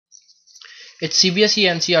It's CBSE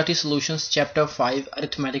NCERT Solutions Chapter 5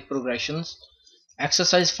 Arithmetic Progressions,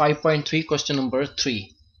 Exercise 5.3, question number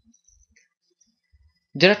 3.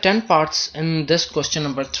 There are 10 parts in this question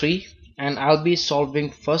number 3, and I'll be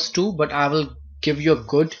solving first 2, but I will give you a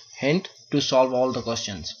good hint to solve all the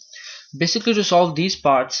questions. Basically, to solve these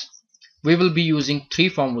parts, we will be using 3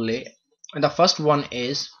 formulae, and the first one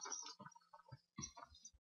is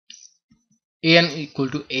an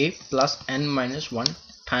equal to a plus n minus 1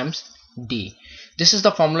 times d. This is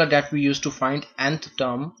the formula that we use to find nth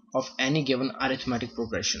term of any given arithmetic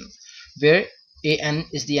progression, where an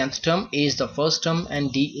is the nth term, a is the first term,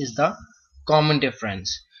 and d is the common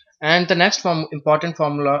difference. And the next important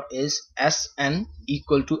formula is Sn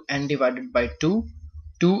equal to n divided by 2,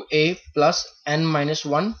 2a plus n minus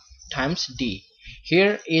 1 times d.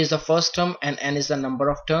 Here a is the first term and n is the number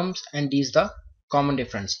of terms and d is the common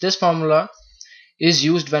difference. This formula is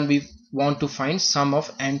used when we want to find sum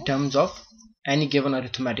of n terms of any given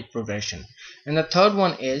arithmetic progression. And the third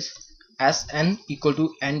one is Sn equal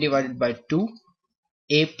to n divided by 2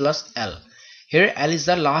 a plus l. Here l is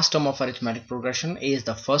the last term of arithmetic progression, a is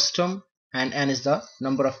the first term, and n is the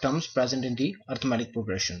number of terms present in the arithmetic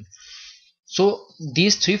progression. So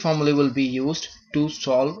these 3 formulae will be used to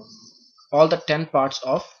solve all the 10 parts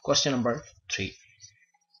of question number 3.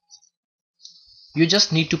 You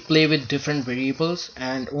just need to play with different variables,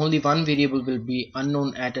 and only one variable will be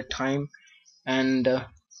unknown at a time, and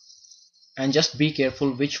just be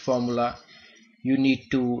careful which formula you need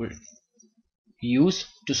to use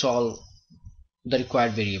to solve the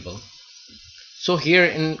required variable. So here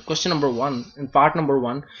in question number 1, in part number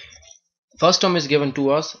 1, first term is given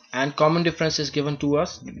to us and common difference is given to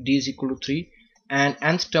us, d is equal to 3, and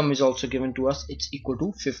nth term is also given to us, it's equal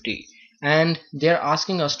to 50, and they are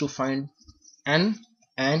asking us to find n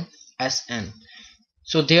and Sn.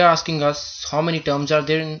 So they are asking us how many terms are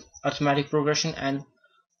there in arithmetic progression and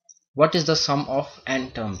what is the sum of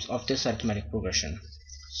n terms of this arithmetic progression.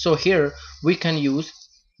 So here we can use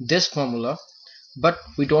this formula, but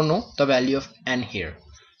we don't know the value of n here,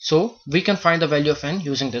 so we can find the value of n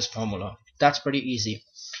using this formula. That's pretty easy.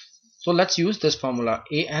 So let's use this formula,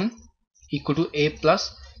 an equal to a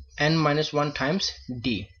plus n minus 1 times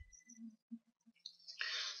d.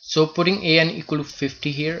 So putting an equal to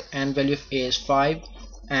 50 here, and value of a is 5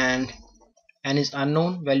 and n is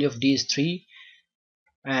unknown, value of d is 3,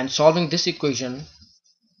 and solving this equation,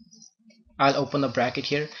 I'll open the bracket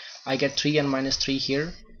here, I get 3n minus 3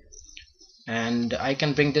 here, and I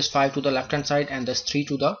can bring this 5 to the left hand side and this 3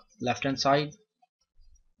 to the left hand side.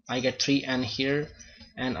 I get 3n here,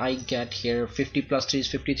 and I get here 50 plus 3 is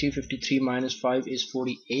 53, 53 minus 5 is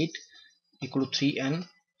 48 equal to 3n.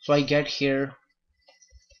 So I get here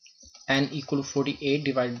n equal to 48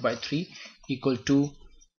 divided by 3 equal to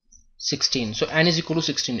 16. So n is equal to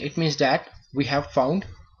 16. It means that we have found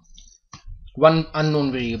one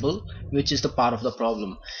unknown variable, which is the part of the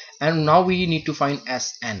problem, and now we need to find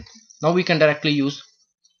Sn. Now we can directly use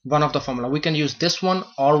one of the formula. We can use this one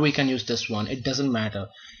or we can use this one, it doesn't matter.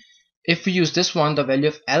 If we use this one, the value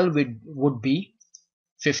of L would be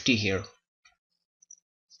 50 here.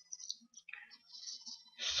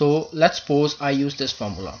 So let's suppose I use this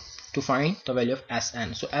formula to find the value of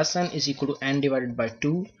Sn. So Sn is equal to n divided by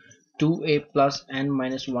 2, 2a plus n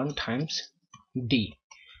minus 1 times d.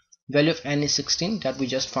 Value of n is 16 that we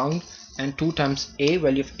just found, and 2 times a,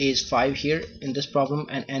 value of a is 5 here in this problem,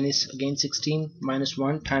 and n is again 16 minus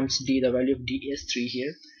 1 times d, the value of d is 3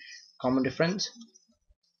 here, common difference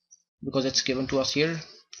because it's given to us here,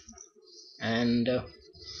 and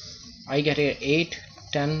I get here 8,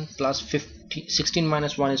 10 plus 50, 16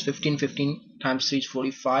 minus 1 is 15, 15 times 3 is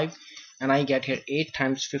 45, and I get here 8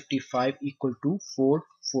 times 55 equal to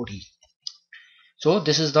 440. So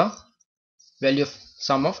this is the value of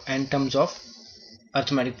sum of n terms of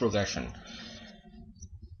arithmetic progression.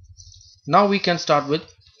 Now we can start with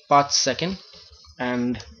part 2,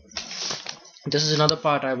 and this is another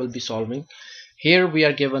part I will be solving. Here we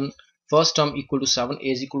are given first term equal to 7,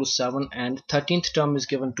 a is equal to 7, and 13th term is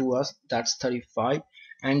given to us, that's 35,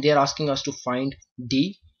 and they are asking us to find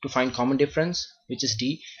d, to find common difference, which is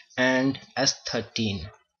d, and S13.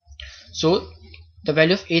 So the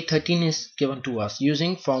value of A13 is given to us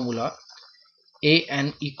using formula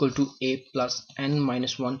an equal to a plus n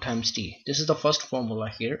minus 1 times d. This is the first formula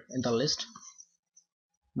here in the list.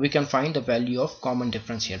 We can find the value of common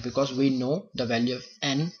difference here because we know the value of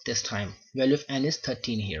n this time. Value of n is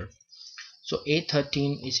 13 here. So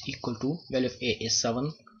A13 is equal to, value of a is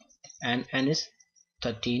 7 and n is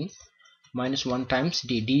 13 minus 1 times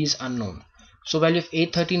d. D is unknown. So value of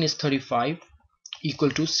A13 is 35 equal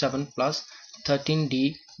to 7 plus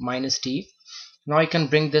 13d minus d. Now I can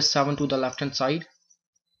bring this 7 to the left hand side.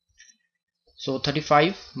 So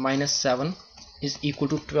 35 minus 7 is equal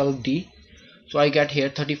to 12d. So I get here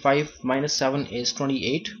 35 minus 7 is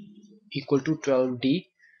 28 equal to 12d.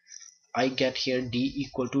 I get here d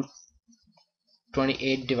equal to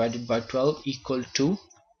 28 divided by 12 equal to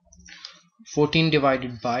 14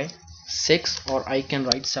 divided by 6, or I can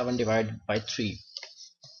write 7 divided by 3.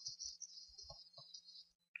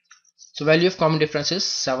 So value of common difference is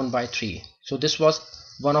 7 by 3. So this was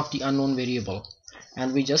one of the unknown variable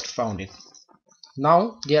and we just found it.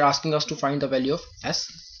 Now they are asking us to find the value of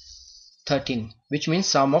S13, which means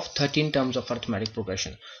sum of 13 terms of arithmetic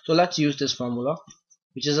progression. So let's use this formula,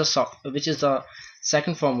 which is the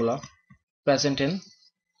second formula present in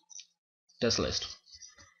this list.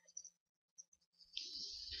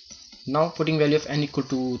 Now putting value of n equal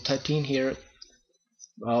to 13 here,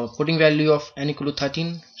 putting value of n equal to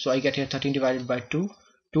 13, so I get here 13 divided by 2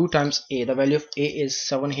 times a. The value of a is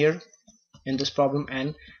 7 here in this problem,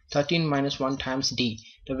 and 13 minus 1 times d.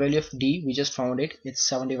 The value of d, we just found it, it's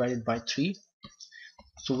 7 divided by 3.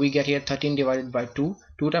 So we get here 13 divided by 2.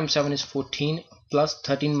 2 times 7 is 14, plus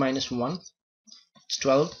 13 minus 1, it's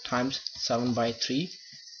 12 times 7 by 3.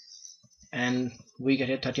 And we get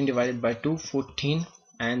here 13 divided by 2, 14,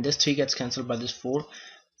 and this 3 gets cancelled by this 4.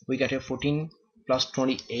 We get here 14 plus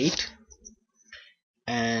 28,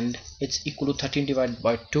 and it's equal to 13 divided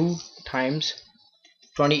by 2 times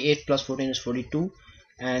 28 plus 14 is 42,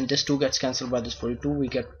 and this 2 gets cancelled by this 42. We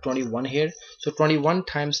get 21 here. So 21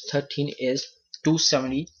 times 13 is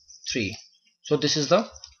 273. So this is the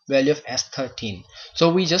value of S13.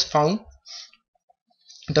 So we just found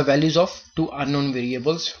the values of two unknown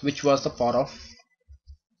variables, which was the part of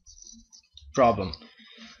problem.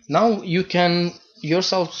 Now you can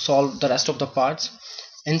yourself solve the rest of the parts.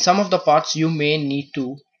 In some of the parts you may need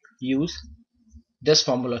to use this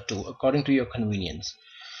formula too, according to your convenience.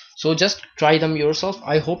 So just try them yourself.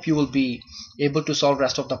 I hope you will be able to solve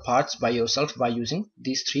rest of the parts by yourself by using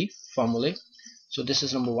these three formulae. So this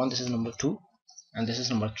is number 1, this is number 2, and this is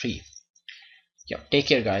number 3. Yeah, take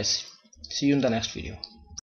care guys. See you in the next video.